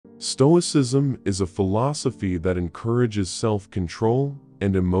Stoicism is a philosophy that encourages self-control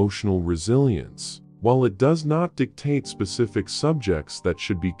and emotional resilience. While it does not dictate specific subjects that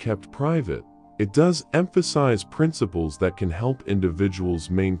should be kept private, it does emphasize principles that can help individuals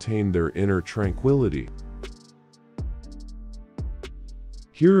maintain their inner tranquility.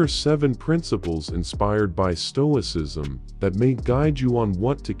 Here are 7 principles inspired by Stoicism that may guide you on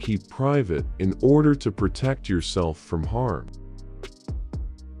what to keep private in order to protect yourself from harm.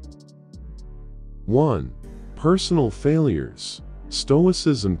 1. Personal failures.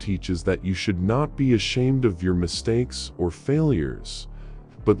 Stoicism teaches that you should not be ashamed of your mistakes or failures,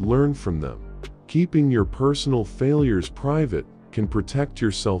 but learn from them. Keeping your personal failures private can protect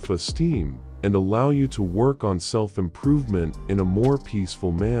your self-esteem and allow you to work on self-improvement in a more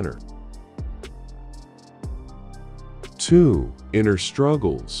peaceful manner. 2. Inner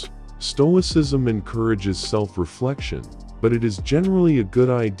struggles. Stoicism encourages self-reflection, but it is generally a good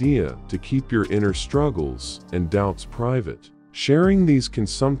idea to keep your inner struggles and doubts private. Sharing these can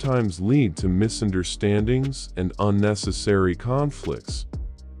sometimes lead to misunderstandings and unnecessary conflicts.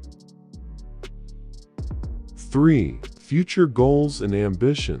 3. Future goals and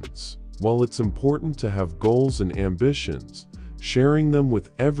ambitions. While it's important to have goals and ambitions, sharing them with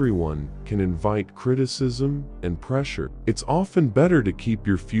everyone can invite criticism and pressure. It's often better to keep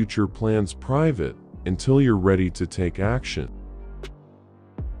your future plans private until you're ready to take action.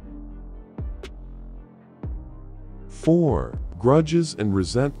 4. Grudges and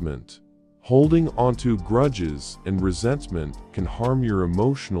resentment. Holding onto grudges and resentment can harm your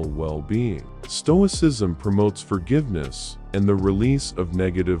emotional well-being. Stoicism promotes forgiveness and the release of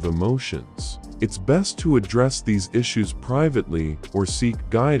negative emotions. It's best to address these issues privately or seek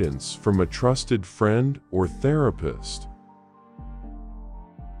guidance from a trusted friend or therapist.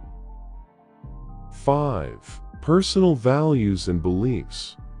 5. Personal values and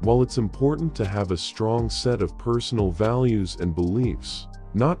beliefs. While it's important to have a strong set of personal values and beliefs,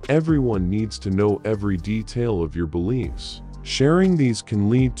 not everyone needs to know every detail of your beliefs. Sharing these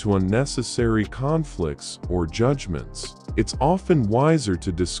can lead to unnecessary conflicts or judgments. It's often wiser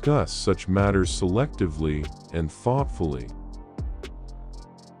to discuss such matters selectively and thoughtfully.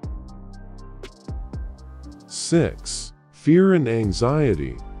 6. Fear and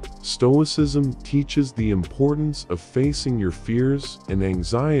anxiety. Stoicism teaches the importance of facing your fears and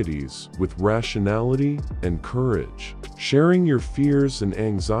anxieties with rationality and courage. Sharing your fears and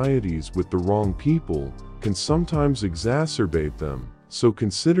anxieties with the wrong people can sometimes exacerbate them, so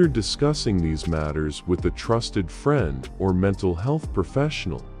consider discussing these matters with a trusted friend or mental health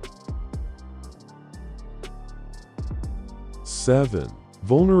professional. 7.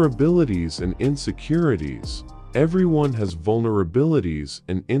 Vulnerabilities and insecurities. Everyone has vulnerabilities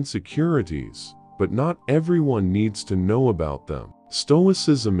and insecurities, but not everyone needs to know about them.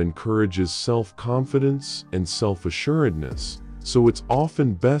 Stoicism encourages self-confidence and self-assuredness, so it's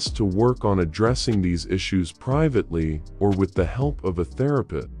often best to work on addressing these issues privately or with the help of a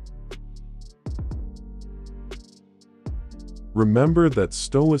therapist. Remember that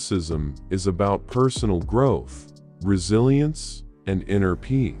Stoicism is about personal growth, resilience, and inner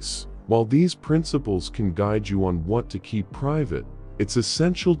peace. While these principles can guide you on what to keep private, it's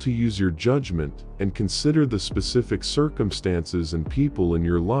essential to use your judgment and consider the specific circumstances and people in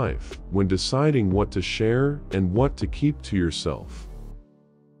your life when deciding what to share and what to keep to yourself.